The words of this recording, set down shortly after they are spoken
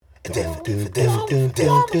Welcome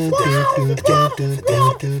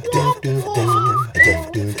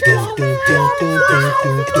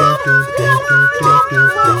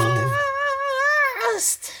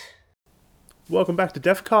back to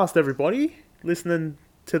Deathcast, everybody. Listening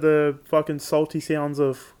to the fucking salty sounds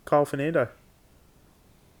of Carl Fernando.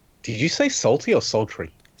 Did you say salty or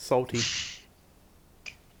sultry? Salty.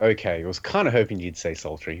 Okay, I was kind of hoping you'd say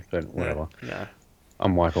sultry, but whatever. No.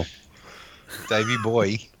 I'm Michael. Davey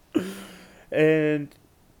boy. And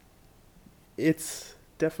it's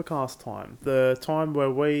Deathcast time. The time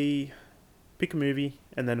where we pick a movie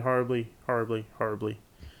and then horribly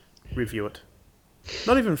review it.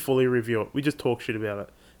 Not even fully review it. We just talk shit about it.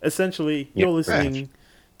 Essentially, you're listening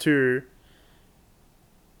to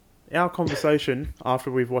our conversation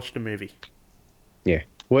after we've watched a movie. Yeah.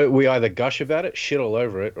 We either gush about it, shit all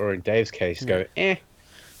over it, or in Dave's case, go, eh.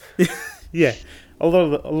 Yeah. A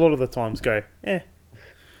lot of the times go, eh.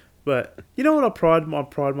 But you know what I pride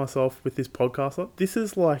myself with this podcast on? This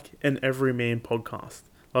is like an everyman podcast.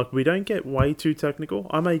 Like, we don't get way too technical.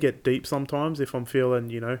 I may get deep sometimes if I'm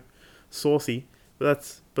feeling, saucy.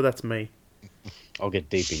 But that's me. I'll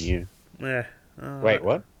get deep in you. Yeah. Wait,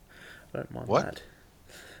 what? Don't mind What?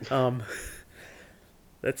 that.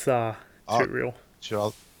 That's too real.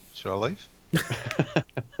 Should I leave?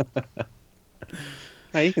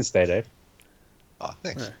 No, you can stay, Dave. Oh,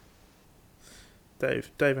 thanks. Yeah.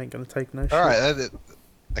 Dave ain't gonna take no shit. All right,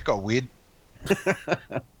 that got weird.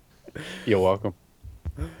 You're welcome.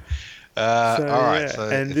 All right. So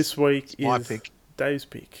and this week my is pick. Dave's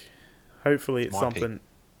pick. Hopefully it's My something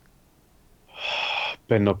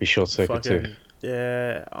Better not be short circuit fucking... too.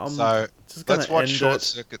 Yeah, I'm So just gonna let's watch end Short it.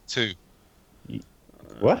 Circuit 2.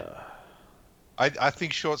 What? I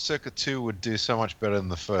think Short Circuit 2 would do so much better than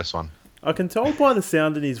the first one. I can tell by the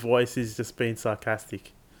sound in his voice he's just being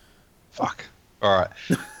sarcastic. Fuck. All right.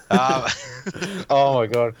 Oh my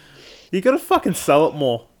god. You gotta fucking sell it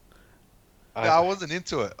more. I wasn't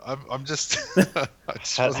into it. I'm just. I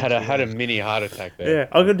just Had wasn't a feeling it. mini heart attack there.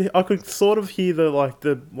 Yeah, I could sort of hear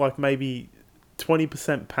the maybe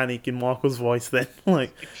 20% panic in Michael's voice then.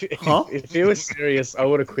 Like, huh? If it was serious, I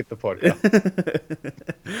would have quit the podcast.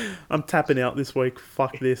 I'm tapping out this week.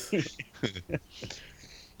 Fuck this.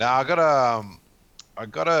 Now I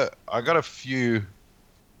got a few,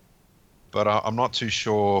 but I'm not too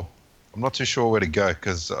sure. I'm not too sure where to go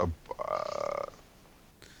because.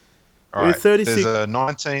 All right. 36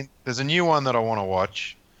 There's a new one that I want to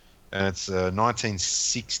watch, and it's a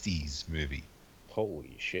 1960s movie.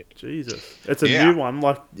 Holy shit. Jesus. It's a Yeah. new one,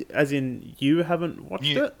 like, as in you haven't watched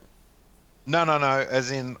it? No.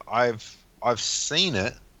 As in I've seen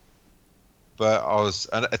it, but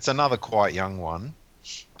it's another quite young one,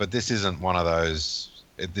 but this isn't one of those.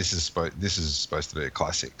 This is supposed to be a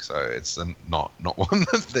classic, so it's not one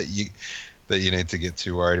that you need to get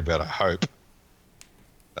too worried about. I hope.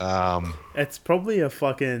 It's probably a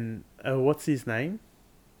fucking... what's his name?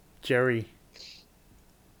 Jerry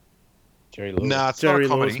Jerry Lewis. No, it's Jerry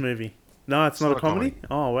not a Lewis comedy. movie. No, it's not a comedy?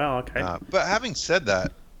 Oh, wow, okay. But having said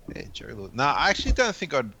that, yeah, Jerry Lewis. No, I actually don't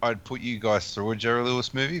think I'd put you guys through a Jerry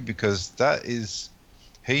Lewis movie because that is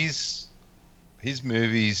his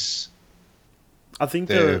movies. I think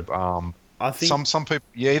They're I think some people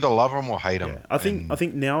you either love them or hate them. I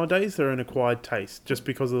think nowadays they're an acquired taste just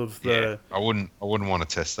because of the I wouldn't want to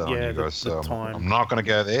test that on Yeah, you the guys. So time. I'm not going to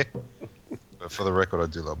go there. But for the record, I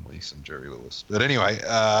do love me some Jerry Lewis. But anyway,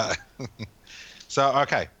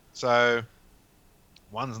 so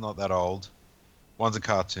one's not that old, one's a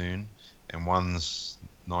cartoon, and one's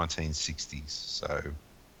 1960s. So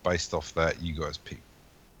based off that, you guys pick.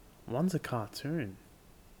 one's a cartoon.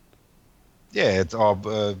 Yeah, it's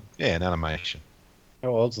an animation. How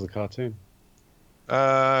old's the cartoon?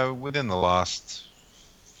 Within the last.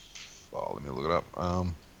 Oh, let me look it up.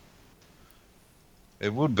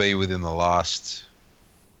 It would be within the last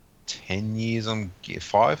 10 years.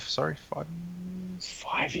 5. Sorry, 5 years.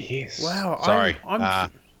 5 years. Wow, Sorry,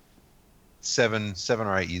 I'm 7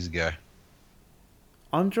 or 8 years ago.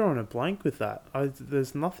 I'm drawing a blank with that.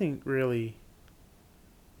 There's nothing really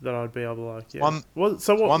that I'd be able to like. Yeah.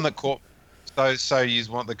 One that caught. So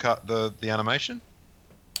you want the animation?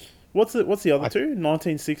 What's the other two?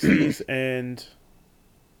 1960s and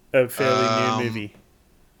a fairly new movie.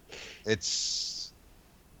 It's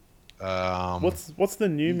What's the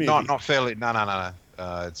new movie? not fairly. No.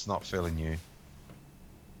 It's not fairly new.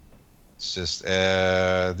 It's just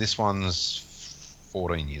this one's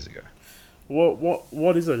 14 years ago.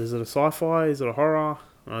 What is it? Is it a sci-fi? Is it a horror?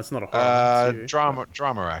 No, it's not a horror. It's Drama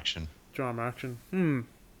action. drama action.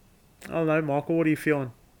 I don't know, Michael. What are you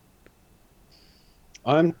feeling?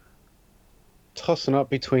 I'm tossing up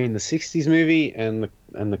between the '60s movie and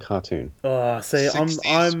the cartoon. See,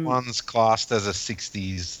 60s one's classed as a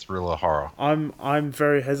 60s thriller horror. I'm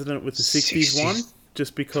very hesitant with the '60s one, 60s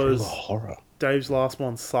just Thriller because horror. Dave's last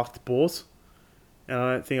one sucked balls, and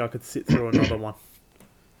I don't think I could sit through another one.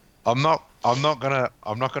 I'm not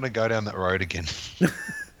gonna go down that road again.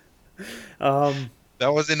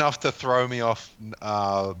 That was enough to throw me off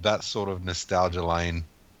that sort of nostalgia lane,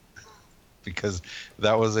 because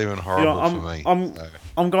that was even horrible for me. So,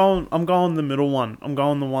 I'm going the middle one. I'm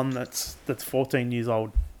going the one that's 14 years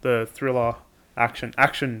old. The thriller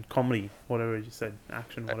action comedy, whatever you said,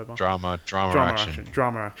 action whatever. drama action.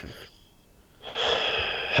 Drama action.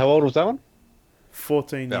 How old was that one?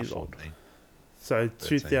 14 About years old. 14. So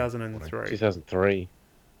 13, 2003. 2003.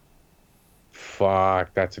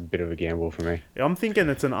 Fuck, that's a bit of a gamble for me. Yeah, I'm thinking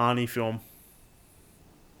it's an Arnie film.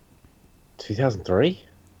 2003?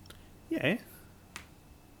 Yeah.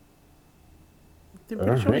 I'm Alright,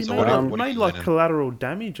 pretty sure he so made, what like, are you made like leaning? collateral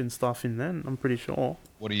damage and stuff in then. I'm pretty sure.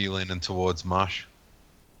 What are you leaning towards, Marsh?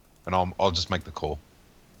 And I'll just make the call.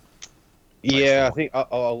 Yeah, I think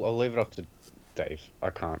I'll leave it up to Dave. I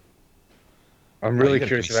can't. I'm Oh, really you gotta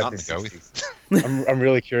curious give me about this. something to go 60s. I'm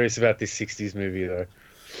really curious about this 60s movie though.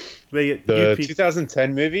 You The pick,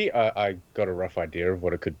 2010 movie, I got a rough idea of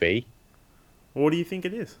what it could be. what do you think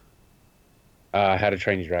it is? How to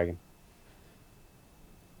Train Your Dragon.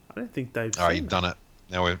 I don't think Dave's Oh, seen you've that. done it.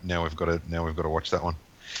 Now we've got to watch that one.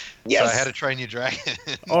 Yes! So, How to Train Your Dragon.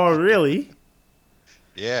 Oh, really?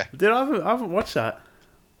 Yeah. Dude, I haven't watched that.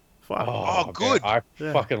 Fuck. Oh, man, good. I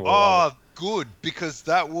Yeah. fucking love Oh, good, because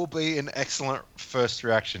that will be an excellent first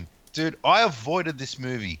reaction. Dude, I avoided this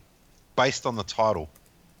movie based on the title.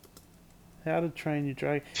 How to Train Your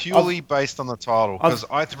Dragon. Purely based on the title. I've- Because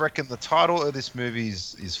I reckon the title of this movie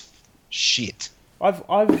is shit. I've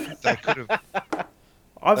They could have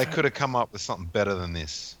I've they could have come up with something better than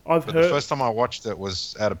this. I've But heard. the first time I watched it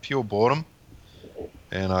was out of pure boredom.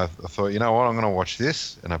 And I thought, you know what, I'm going to watch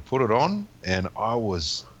this. And I put it on, and I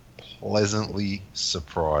was pleasantly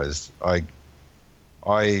surprised. I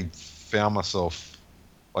found myself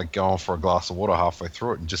like going for a glass of water halfway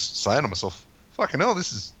through it and just saying to myself, fucking hell,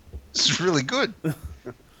 this is really good.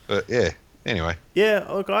 But yeah, anyway. Yeah,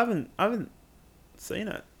 look, I haven't seen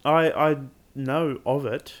it. I know of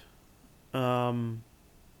it.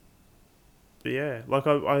 But yeah, like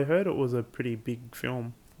I heard it was a pretty big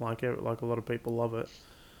film. Like a lot of people love it.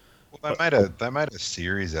 Well, they made a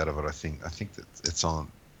series out of it. I think that it's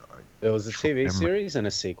on. There was a TV Memory. series and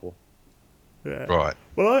a sequel. Yeah. Right.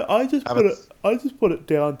 Well, I just Have put it- it. I just put it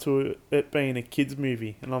down to it being a kids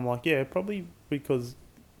movie, and I'm like, yeah, probably because,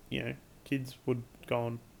 kids would go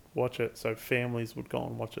and watch it, so families would go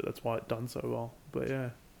and watch it. That's why it done so well. But yeah.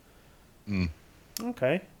 Mm.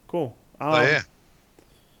 Okay. Cool. So yeah.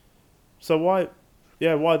 So why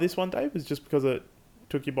this one, Dave? Is just because it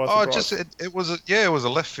took you by Oh, surprise? it was a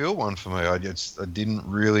left field one for me. I didn't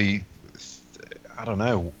really. I don't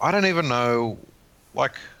know. I don't even know.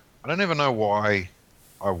 Like, I don't even know why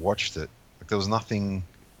I watched it. Like, there was nothing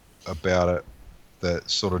about it that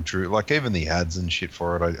sort of drew. Like, even the ads and shit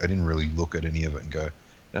for it, I didn't really look at any of it and go,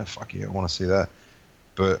 "No, fuck yeah, I want to see that."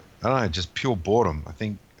 But I don't know, just pure boredom. I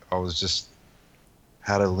think I was just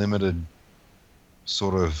had a limited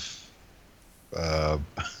sort of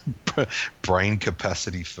brain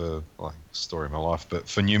capacity for like story of my life, but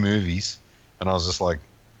for new movies, and I was just like,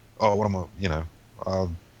 oh, what am I?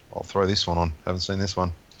 I'll throw this one on. Haven't seen this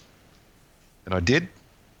one, and I did.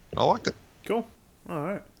 I liked it. Cool. All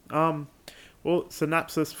right. Well,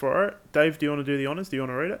 synopsis for it. Dave, do you want to do the honors? Do you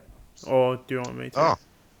want to read it, or do you want me to? Oh,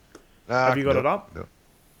 Have you got it up?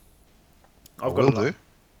 I will do.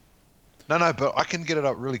 No, but I can get it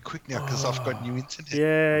up really quick now because I've got new internet.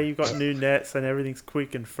 Yeah, you got new nets and everything's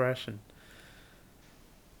quick and fresh and.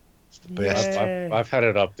 It's the best. Yeah. I've had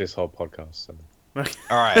it up this whole podcast. So. All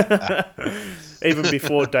right. Even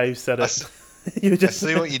before Dave said it, you I just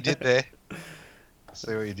see what you did there. I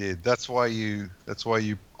see what you did. That's why you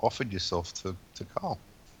offered yourself to Carl.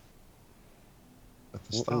 At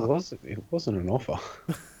the start. It wasn't an offer.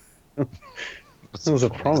 It What's was a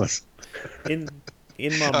the promise. in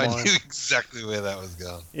my I mind. knew exactly where that was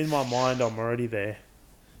going. In my mind, I'm already there.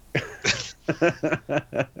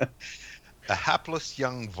 A hapless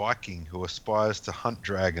young Viking who aspires to hunt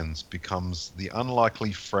dragons becomes the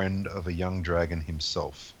unlikely friend of a young dragon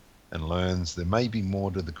himself and learns there may be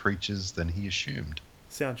more to the creatures than he assumed.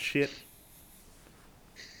 Sounds shit.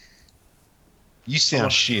 You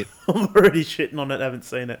sound shit. I'm already shitting on it. Haven't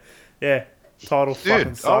seen it. Yeah, title fucking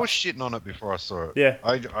Dude, I was sucks. shitting on it before I saw it. Yeah.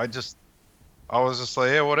 I was just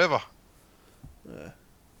like, yeah, whatever.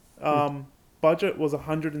 budget was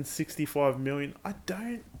 165 million. I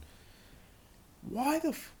don't. Why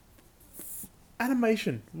the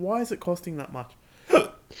animation? Why is it costing that much?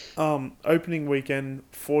 Opening weekend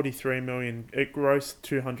 43 million. It grossed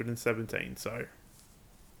 217. So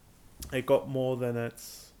it got more than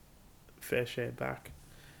its fair share back.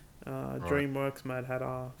 DreamWorks, Mad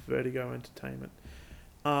Hatter, Vertigo Entertainment.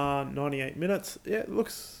 98 minutes. Yeah, it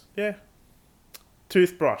looks. Yeah.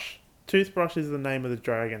 Toothbrush. Toothbrush is the name of the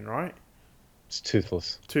dragon, right? It's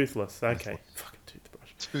toothless. Toothless. Okay. Fucking toothbrush.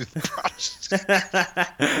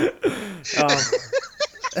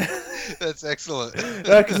 That's excellent.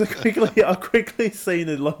 Because I quickly seen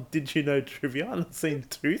it. Like, did you know trivia? And I seen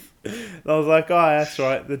tooth. And I was like, oh, that's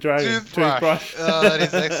right, the dragon. Toothbrush. Oh, that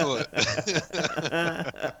is excellent.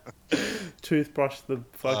 Toothbrush, the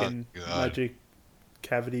fucking God. magic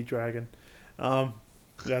cavity dragon. Yeah,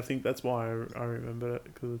 I think that's why I remember it,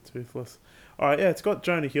 because of Toothless. Alright, yeah, it's got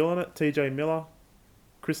Jonah Hill in it, TJ Miller,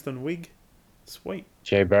 Kristen Wiig. Sweet.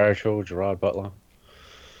 Jay Baruchel, Gerard Butler.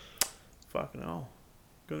 Fucking hell.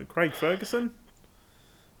 Got Craig Ferguson.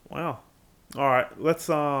 Wow. Alright, let's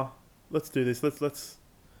do this.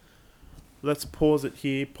 Let's pause it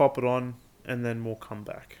here, pop it on, and then we'll come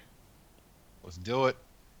back. Let's do it.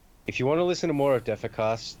 If you want to listen to more of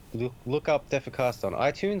Defacast, look up Defacast on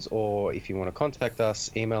iTunes, or if you want to contact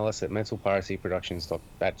us, email us at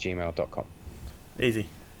mentalpiracyproductions@gmail.com. Easy.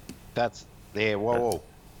 That's there. Whoa.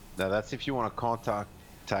 Now that's if you want to contact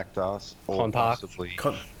us or Contact. possibly.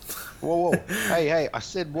 Whoa. Hey! I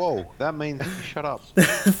said whoa. That means shut up.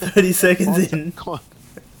 30 seconds in.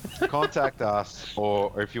 Contact us,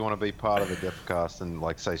 or if you want to be part of the Defacast and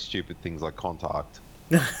like say stupid things like contact.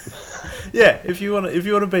 Yeah, if you want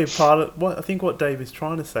to be a part of what Dave is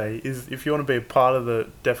trying to say is, if you want to be a part of the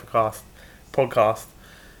Defacast podcast,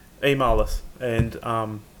 email us and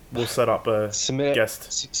we'll set up a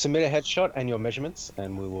guest. Submit a headshot and your measurements,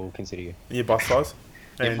 and we will consider you. Your bust size.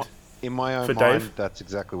 And in my own for mind, Dave? that's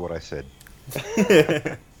exactly what I said.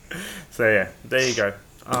 So yeah, there you go.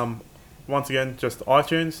 Once again, just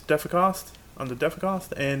iTunes Defacast under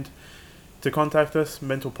Defacast, and to contact us,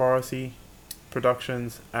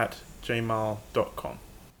 mentalpiracyproductions@gmail.com.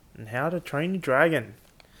 And how to train your dragon.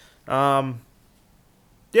 Yeah,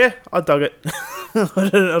 I dug it.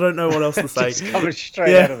 I don't know what else to say. Just coming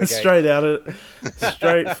straight out of the gate.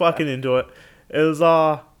 Straight fucking into it. It was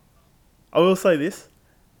I will say this.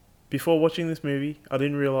 Before watching this movie, I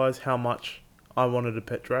didn't realise how much I wanted a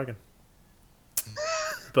pet dragon.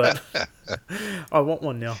 But I want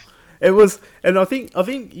one now. It was, and I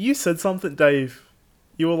think you said something, Dave.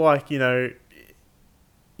 You were like, you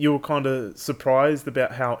were kind of surprised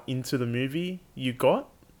about how into the movie you got.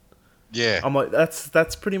 Yeah. I'm like,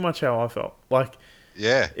 that's pretty much how I felt. Like,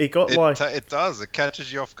 yeah, it got it does. It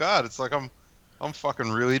catches you off guard. It's like I'm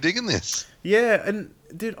fucking really digging this. Yeah, and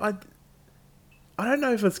dude, I don't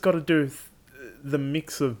know if it's got to do with the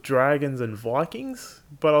mix of dragons and Vikings,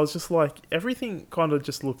 but I was just like, everything kind of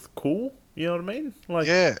just looked cool. You know what I mean? Like,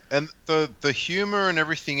 yeah, and the humor and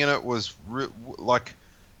everything in it was like,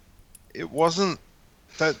 it wasn't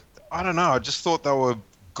that, I don't know. I just thought they were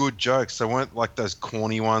good jokes. They weren't like those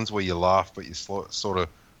corny ones where you laugh but you're sort of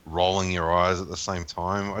rolling your eyes at the same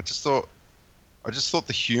time. I just thought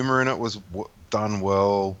the humor in it was done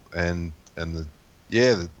well, and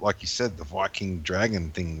like you said, the Viking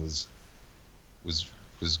dragon thing was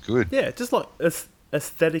good. Yeah, just like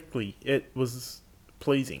aesthetically, it was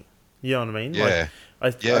pleasing. You know what I mean? Yeah.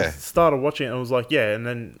 Like, I started watching it and I was like, yeah, and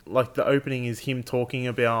then like the opening is him talking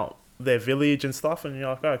about their village and stuff, and you're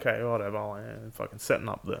like, okay, whatever, and fucking setting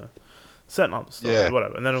up the story,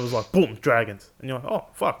 whatever. And then it was like, boom, dragons, and you're like, oh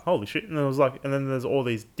fuck, holy shit. And then it was like, and then there's all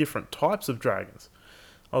these different types of dragons.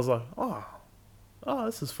 I was like, oh,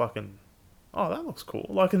 this is fucking, that looks cool.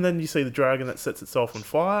 Like, and then you see the dragon that sets itself on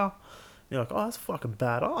fire. You're like, oh, that's fucking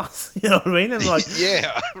badass. You know what I mean? And like,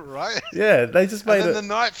 yeah, right. Yeah, they just made the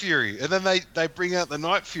Night Fury, and then they bring out the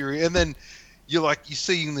Night Fury, and then you're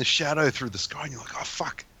seeing the shadow through the sky, and you're like, oh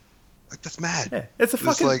fuck, like that's mad. Yeah, it's a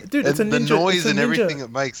fucking dude. It's a ninja. The noise and ninja. Everything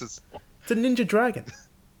it makes. It's a ninja dragon.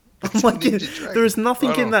 I'm like, there is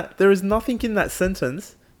nothing in that. There is nothing in that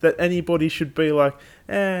sentence that anybody should be like,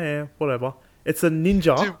 whatever. It's a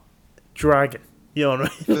ninja dragon. You know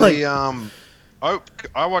what I mean? I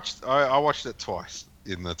watched it twice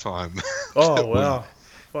in the time. Oh wow!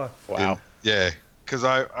 Fuck. Wow. Yeah, because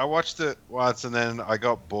I watched it once and then I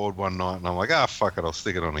got bored one night and I'm like, fuck it, I'll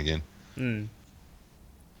stick it on again. Mm.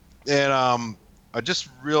 And I just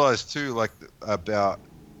realized too, like, about,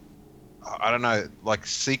 I don't know, like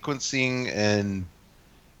sequencing and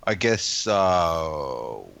I guess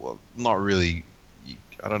well, not really.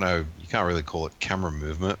 I don't know, you can't really call it camera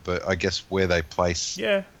movement, but I guess where they place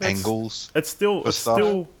Yeah, angles. it's still for it's stuff.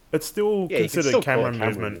 still it's still Yeah, you can considered still call camera it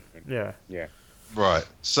camera movement. Yeah, Yeah. Right.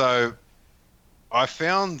 So I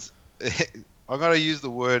found I got to use the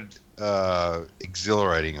word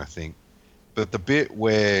exhilarating, I think, but the bit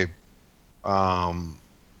where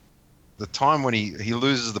the time when he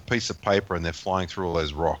loses the piece of paper and they're flying through all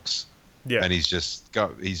those rocks, yeah, and he's just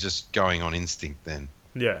going on instinct then,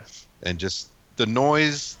 yeah, and just the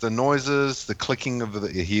noises, the clicking of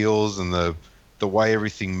the heels, and the way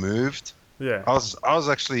everything moved. yeah, I was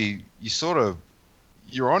actually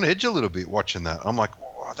you're on edge a little bit watching that. I'm like,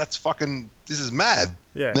 oh, this is mad.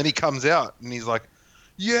 yeah, And then he comes out and he's like,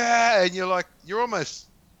 yeah, and you're almost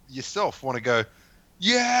yourself want to go,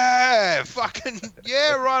 yeah, fucking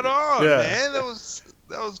yeah, right on, Yeah. man. That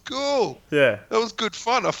was cool. yeah. That was good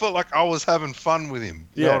fun. I felt like I was having fun with him.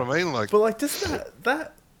 You Yeah. know what I mean? Like, But like just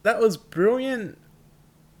that was brilliant.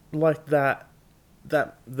 Like that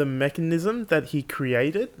the mechanism that he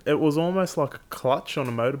created, it was almost like a clutch on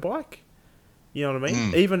a motorbike. You know what I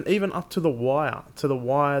mean? Even up to the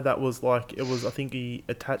wire that was like it was. I think he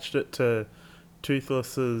attached it to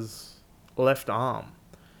Toothless's left arm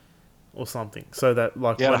or something, so that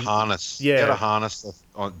like he had a harness. Yeah. He had a harness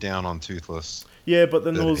down on Toothless. yeah. But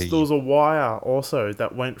then that there was a wire also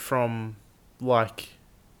that went from like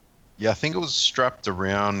Yeah, I think it was strapped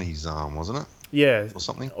around his arm, wasn't it? yeah Or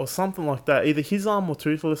something? or something like that. Either his arm or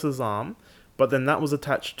Toothless's arm, but then that was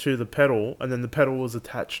attached to the pedal, and then the pedal was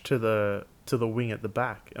attached to the wing at the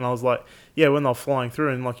back. And I was like, yeah, when they were flying through,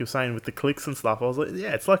 and like you're saying with the clicks and stuff, I was like,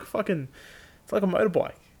 yeah, it's like a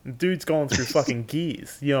motorbike. And dude's going through fucking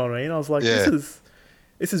gears. You know what I mean? I was like, Yeah.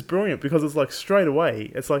 this is brilliant because it's like straight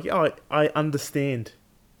away. It's like, yeah, I understand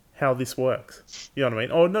how this works. You know what I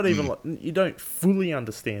mean? Or not even like you don't fully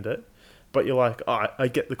understand it, but you're like, oh, I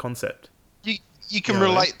get the concept. You can You know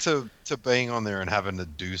what I relate to being on there and having to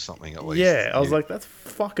do something at least. Yeah, I was like, that's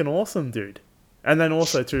fucking awesome, dude. And then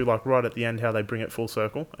also too, like right at the end, how they bring it full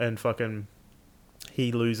circle and fucking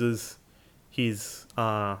he loses his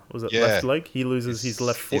was it Yeah. left leg? He loses his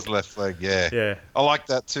left foot. His left leg, yeah. Yeah. I like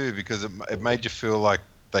that too because it made you feel like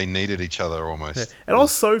they needed each other almost. Yeah. And I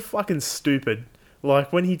was so fucking stupid.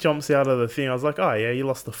 Like when he jumps out of the thing, I was like, "Oh yeah, you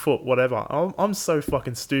lost the foot, whatever." I'm so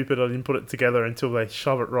fucking stupid. I didn't put it together until they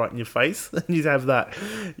shove it right in your face, and you have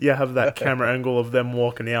that camera angle of them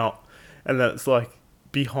walking out, and then it's like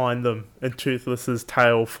behind them, and Toothless's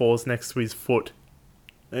tail falls next to his foot,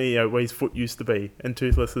 you know, where his foot used to be, and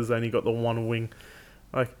Toothless has only got the one wing.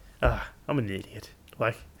 Like, I'm an idiot.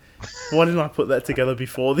 Like, why didn't I put that together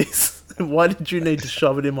before this? Why did you need to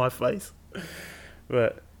shove it in my face?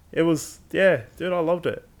 But it was, yeah, dude, I loved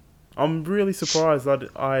it. I'm really surprised that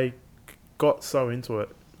I got so into it.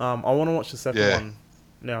 I want to watch the second one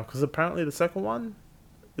now because apparently the second one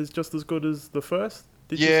is just as good as the first.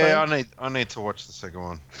 Did you say? Yeah, I need to watch the second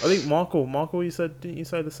one. I think Michael, didn't you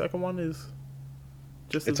say the second one is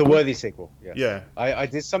just? It's as a good? worthy sequel. Yes. Yeah. I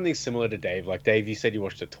did something similar to Dave. Like Dave, you said you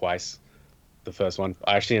watched it twice. The first one.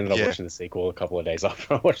 I actually ended up Yeah. watching the sequel a couple of days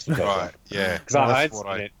after I watched the first one. Right, yeah. Because I hadn't That's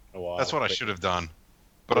seen it in a while. That's what I but should have done.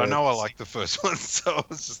 But I know I like the first one, so I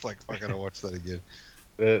was just like, fuck, I gotta watch that again.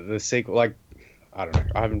 The sequel, like, I don't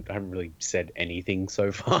know. I haven't really said anything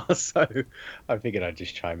so far, so I figured I'd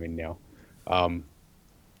just chime in now.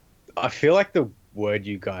 I feel like the word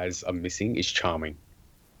you guys are missing is charming.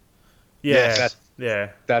 Yeah.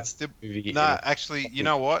 Yes. That's the movie. No, actually, you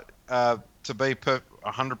know what? To be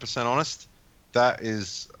 100% honest, that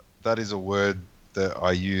is a word that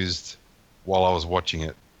I used while I was watching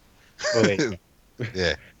it. Well, there you go.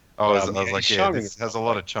 Yeah. I was it's like, yeah, charming this as has a well,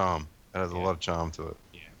 lot like- of charm. It has a lot of charm to it.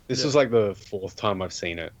 This Yeah. was like the fourth time I've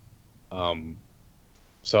seen it.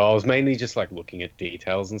 So I was mainly just like looking at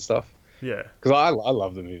details and stuff. Yeah. Because I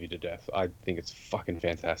love the movie to death. I think it's fucking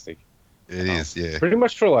fantastic. It is, yeah. Pretty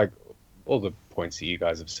much for like all the points that you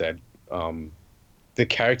guys have said. The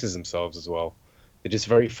characters themselves as well. They're just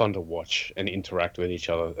very fun to watch and interact with each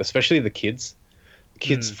other, especially the kids. The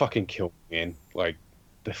kids fucking kill me, man. Like,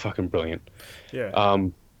 they're fucking brilliant. Yeah.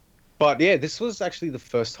 But yeah, this was actually the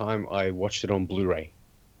first time I watched it on Blu-ray.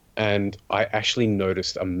 And I actually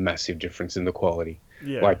noticed a massive difference in the quality.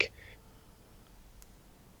 Yeah. Like,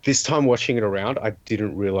 this time watching it around, I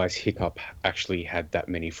didn't realize Hiccup actually had that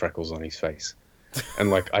many freckles on his face. And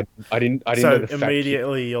like, I didn't so know the fact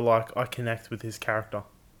immediately you're like, I connect with his character.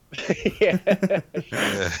 yeah.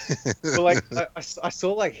 Yeah. But like, I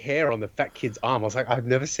saw like hair on the fat kid's arm. I was like, I've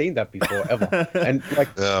never seen that before ever. And like,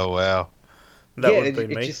 Oh, wow. That yeah, would be it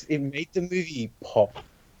me. just it made the movie pop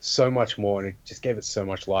so much more, and it just gave it so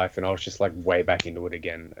much life. And I was just like way back into it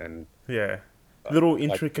again. And Yeah. little Like,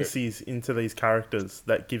 intricacies into these characters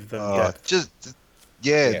that give them depth.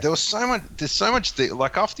 Yeah, Yeah. there was so much. There's so much.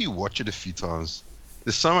 Like after you watch it a few times,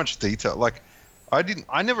 there's so much detail. Like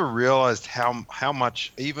I never realized how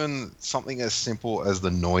much even something as simple as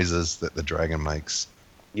the noises that the dragon makes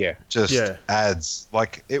yeah. just Yeah. adds.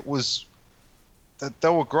 Like it was that they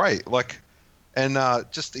were great. Like and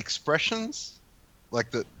just expressions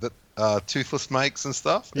like that Toothless makes and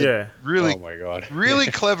stuff. Yeah. Really Oh my god. really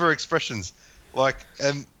clever expressions. Like,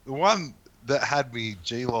 and the one that had me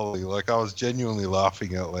G-lolly, like I was genuinely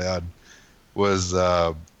laughing out loud, was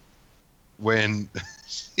when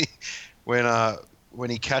when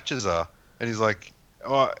he catches her and he's like,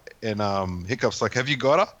 oh, and Hiccup's like, have you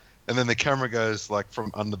got her? And then the camera goes like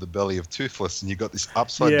from under the belly of Toothless, and you got this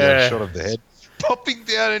upside Yeah. down shot of the head popping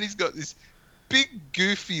down, and he's got this big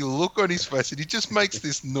goofy look on his face, and he just makes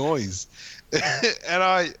this noise. And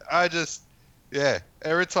I just, yeah,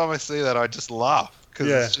 every time I see that, I just laugh because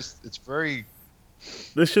Yeah. it's very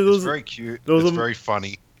This shit it's was, very cute. there was It's a- very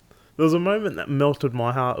funny. there was a moment that melted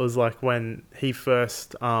my heart. It was like when he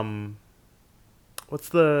first what's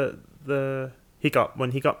the Hiccup,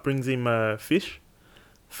 when Hiccup brings him a fish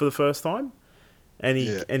for the first time, and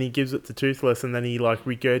he gives it to Toothless, and then he like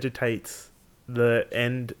regurgitates the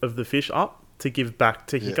end of the fish up to give back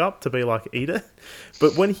to Hiccup to be like, eat it.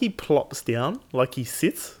 But when he plops down, like he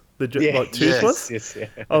sits like Toothless, Yes, yeah.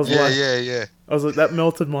 I was like, Yeah. I was like, that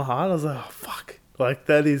melted my heart. I was like, oh fuck, like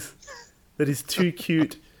that is too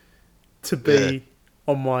cute to be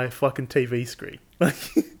on my fucking TV screen. Like,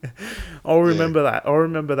 I'll remember that. I'll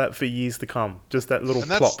remember that for years to come. Just that little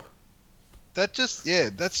And that's- plop. That's just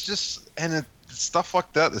stuff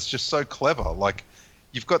like that. That's just so clever. Like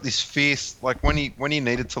you've got this fierce. Like when he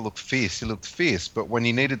needed to look fierce, he looked fierce. But when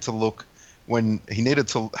he needed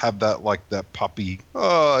to have that like that puppy,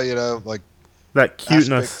 like That aspect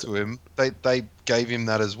cuteness. to him, they gave him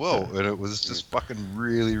that as well, and it was just fucking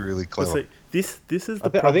really really But clever. see, this is the I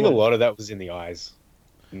problem. think a lot of that was in the eyes.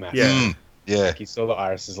 Massive. Yeah. Yeah, Like you saw the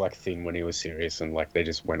irises like thin when he was serious, and like they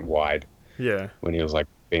just went wide Yeah. when he was like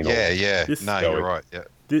being all yeah. This- No, Going. you're right. Yeah,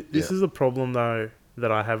 This is a problem though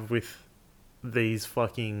that I have with these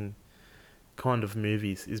fucking kind of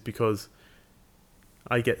movies, is because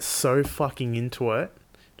I get so fucking into it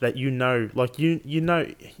that like you know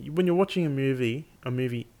when you're watching a movie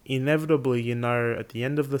inevitably at the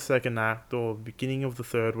end of the second act or beginning of the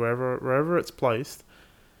third, wherever it's placed,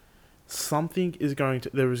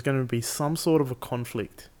 there is going to be some sort of a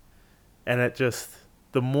conflict, and it just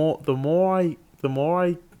the more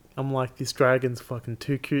I'm like, this dragon's fucking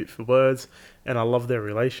too cute for words, and I love their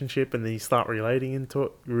relationship, and then you start relating to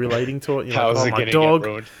it. You're How's like, oh it my gonna dog, get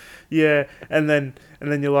ruined? yeah, and then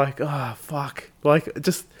you're like, ah, fuck, like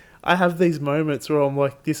just I have these moments where I'm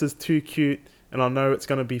like, this is too cute, and I know it's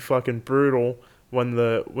gonna be fucking brutal when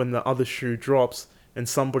the other shoe drops and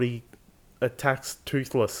somebody attacks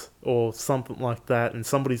Toothless or something like that, and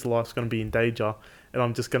somebody's life's gonna be in danger, and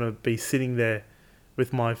I'm just gonna be sitting there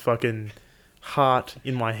with my fucking heart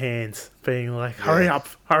in my hands, being like, hurry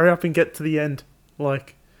up and get to the end,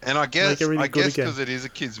 like. and I guess everything good again. because it is a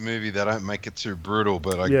kids movie, they don't make it too brutal.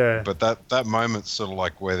 But but that moment's sort of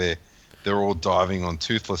like where they're all diving on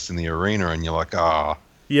Toothless in the arena, and you're like, Yeah,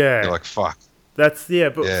 you're like, fuck. that's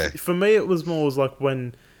but Yeah. for me it was like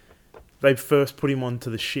when they first put him onto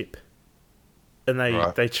the ship, and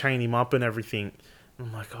they chain him up and everything.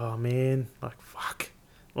 I'm like, oh man, like fuck,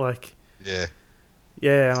 like. Yeah.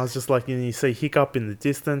 Yeah, and I was just like, and you see Hiccup in the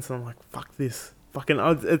distance, and I'm like, fuck this. Fucking,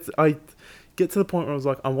 I get to the point where I was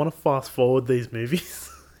like, I want to fast forward these movies,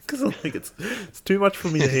 because I think it's too much for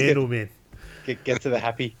me to handle, man. Get to the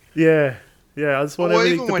happy. Yeah, I just want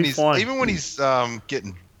everything to be fine. Even when he's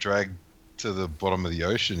getting dragged to the bottom of the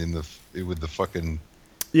ocean with the fucking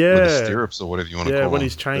with the stirrups or whatever you want to call them. when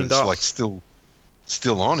he's chained it's up. like still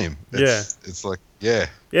on him. It's like yeah,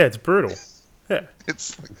 it's brutal. Yeah.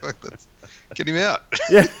 It's like that's, get him out.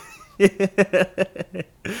 Yeah.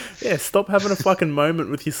 Yeah, stop having a fucking moment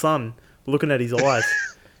with your son looking at his eyes.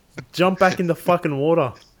 Jump back in the fucking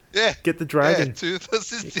water. Yeah. Get the dragon. Yeah,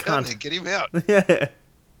 Toothless is You down cunt. there. Get him out. Yeah.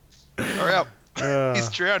 Hurry up. He's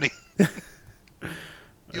drowning. You're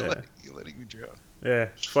Yeah. letting me drown. Yeah,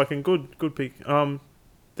 fucking good pick.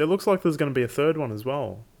 There looks like there's going to be a third one as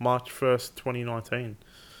well. March 1st, 2019.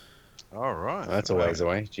 All right. That's a ways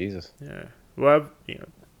away. Jesus. Yeah. Well,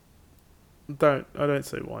 I don't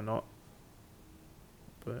see why not.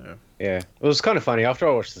 But Yeah, it was kind of funny. After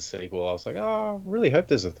I watched the sequel, I was like, oh, I really hope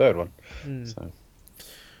there's a third one. So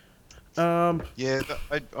Yeah,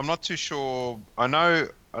 I'm not too sure. I know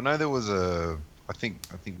there was I think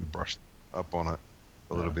we brushed up on it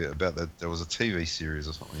a little bit about that. There was a TV series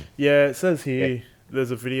or something. Yeah, it says here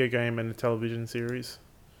there's a video game and a television series.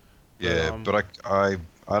 Yeah, but I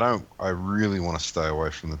really want to stay away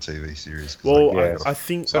from the TV series. 'Cause Well, Yeah. I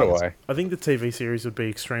think So do I. I think the TV series would be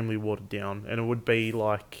extremely watered down, and it would be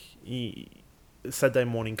like Saturday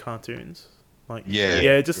morning cartoons. Like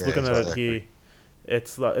just looking at it here,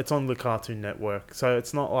 it's like it's on the Cartoon Network, so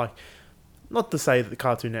it's not like not to say that the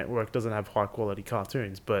Cartoon Network doesn't have high quality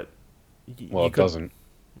cartoons, but Well, it doesn't.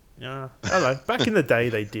 Yeah, I don't know. Back in the day,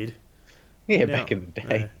 they did. Yeah, Now- back in the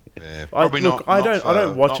day. Yeah, I probably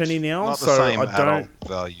don't watch any now, not the so same I adult don't.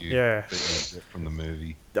 value Yeah. that you get from the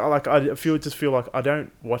movie. Like just feel like I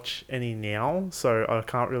don't watch any now, so I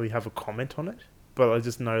can't really have a comment on it. But I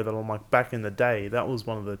just know that I'm like back in the day, that was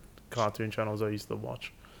one of the cartoon channels I used to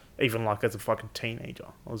watch, even like as a fucking teenager.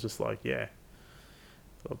 I was just like, yeah,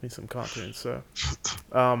 love me some cartoons. So,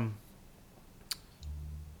 but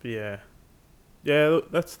yeah.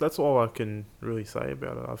 Look, that's all I can really say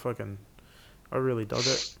about it. I really dug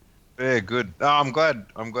it. Yeah, good. No, I'm glad.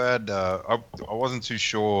 I wasn't too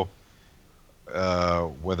sure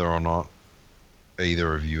whether or not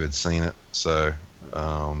either of you had seen it, so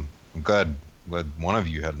I'm glad one of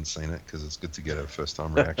you hadn't seen it because it's good to get a first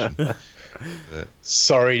time reaction.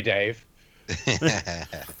 Sorry, Dave.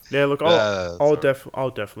 Yeah, look, I'll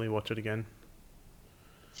definitely watch it again.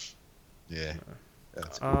 Yeah,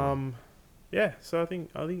 that's cool. Yeah. So I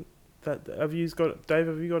think that have you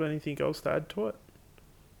got anything else to add to it?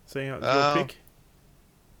 Seeing how it's your pick.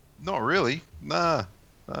 Not really. Nah.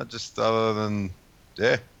 Just other than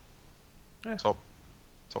yeah. Top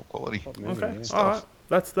quality. Okay, Yeah. all right.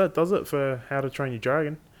 That does it for How to Train Your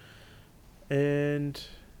Dragon. And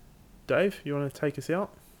Dave, you want to take us out?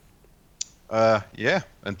 Yeah.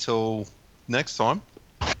 Until next time,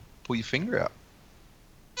 pull your finger out.